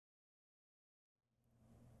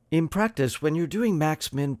In practice, when you're doing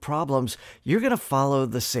max-min problems, you're going to follow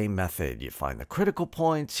the same method. You find the critical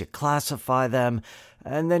points, you classify them,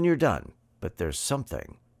 and then you're done. But there's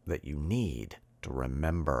something that you need to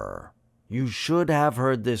remember. You should have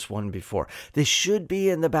heard this one before. This should be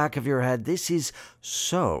in the back of your head. This is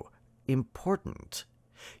so important.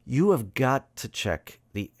 You have got to check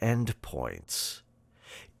the endpoints.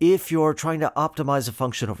 If you're trying to optimize a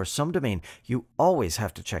function over some domain, you always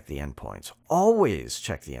have to check the endpoints. Always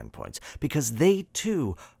check the endpoints, because they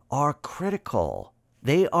too are critical.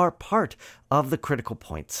 They are part of the critical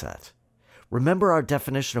point set. Remember our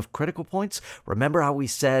definition of critical points? Remember how we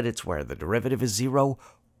said it's where the derivative is 0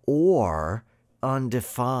 or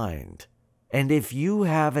undefined. And if you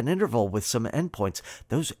have an interval with some endpoints,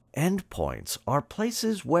 those endpoints are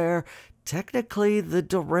places where technically the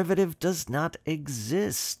derivative does not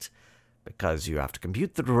exist, because you have to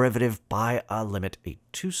compute the derivative by a limit, a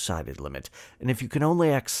two-sided limit. And if you can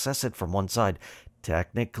only access it from one side,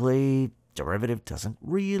 technically derivative doesn't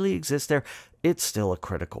really exist there. It's still a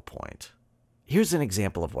critical point. Here's an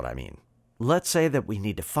example of what I mean. Let's say that we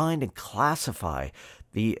need to find and classify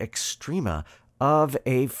the extrema of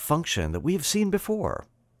a function that we have seen before.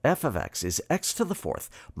 F of x is x to the fourth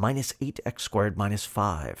minus 8x squared minus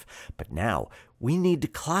 5. But now we need to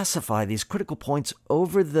classify these critical points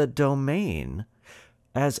over the domain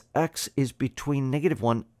as x is between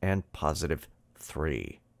 -1 and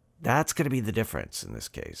 +3. That's going to be the difference in this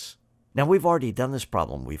case. Now we've already done this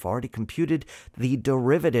problem. We've already computed the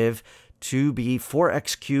derivative to be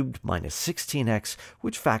 4x cubed minus 16x,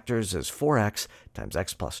 which factors as 4x times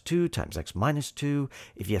x plus 2 times x minus 2.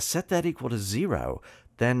 If you set that equal to 0,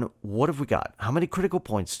 then what have we got? How many critical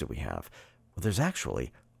points do we have? Well, there's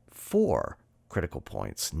actually 4 critical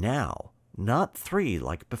points now, not 3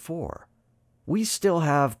 like before. We still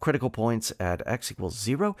have critical points at x equals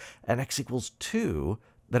 0 and x equals 2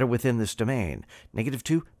 that are within this domain.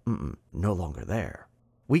 -2, no longer there.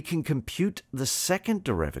 We can compute the second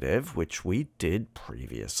derivative, which we did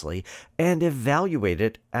previously, and evaluate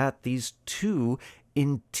it at these 2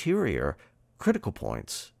 interior critical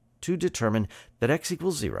points to determine that x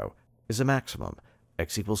equals 0 is a maximum,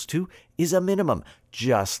 x equals 2 is a minimum,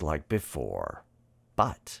 just like before.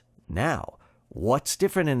 But now, what's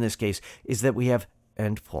different in this case is that we have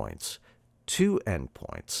endpoints, 2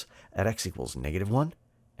 endpoints at x equals -1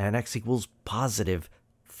 and x equals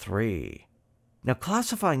 +3. Now,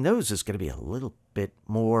 classifying those is going to be a little bit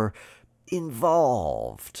more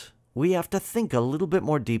involved. We have to think a little bit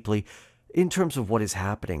more deeply in terms of what is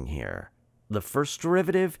happening here. The first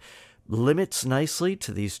derivative limits nicely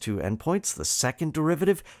to these 2 endpoints. The second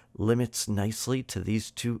derivative limits nicely to these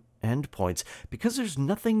 2 endpoints because there's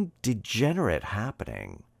nothing degenerate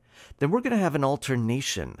happening. Then we're going to have an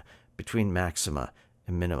alternation between maxima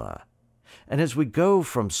and minima. And as we go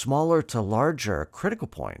from smaller to larger critical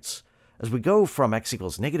points, as we go from x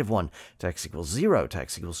equals -1 to x equals 0 to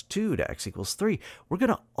x equals 2 to x equals 3, we're going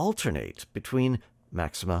to alternate between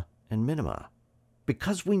maxima and minima.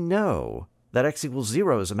 Because we know that x equals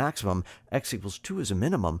 0 is a maximum, x equals 2 is a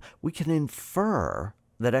minimum, we can infer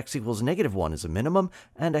that x equals -1 is a minimum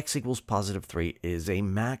and x equals +3 is a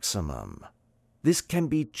maximum. This can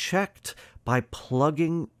be checked by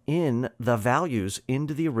plugging in the values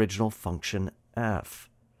into the original function f.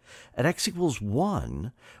 At x equals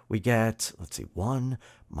 1, we get, 1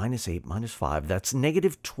 minus 8 minus 5. That's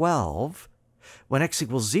 -12. When x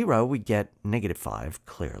equals 0, we get -5,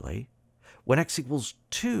 clearly. When x equals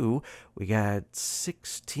 2, we get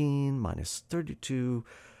 16 minus 32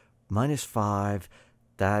 minus 5.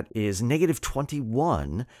 That is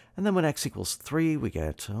 -21. And then when x equals 3, we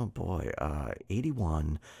get,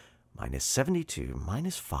 81 minus 72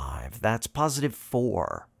 minus 5. That's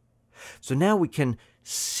 +4. So now we can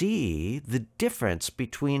see the difference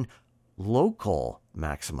between local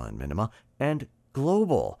maxima and minima and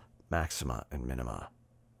global maxima and minima.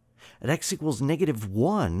 At x equals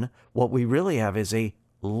 -1, what we really have is a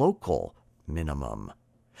local minimum,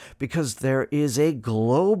 because there is a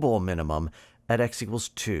global minimum at x equals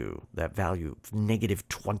 2. That value of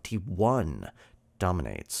 -21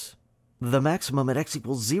 dominates. The maximum at x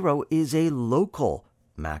equals 0 is a local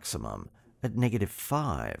maximum at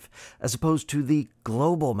 -5, as opposed to the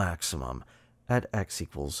global maximum at x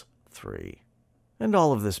equals 3. And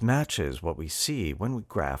all of this matches what we see when we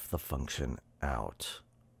graph the function out.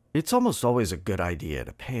 It's almost always a good idea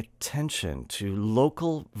to pay attention to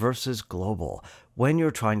local versus global when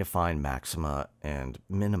you're trying to find maxima and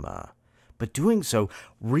minima. But doing so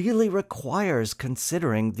really requires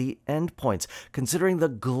considering the endpoints, considering the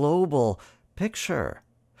global picture.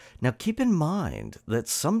 Now, keep in mind that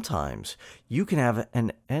sometimes you can have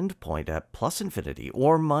an endpoint at plus infinity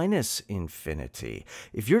or minus infinity.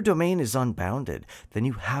 If your domain is unbounded, then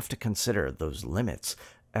you have to consider those limits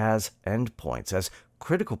as endpoints, as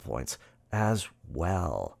critical points as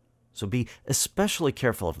well. So be especially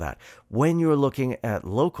careful of that when you're looking at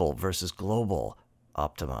local versus global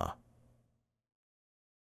optima.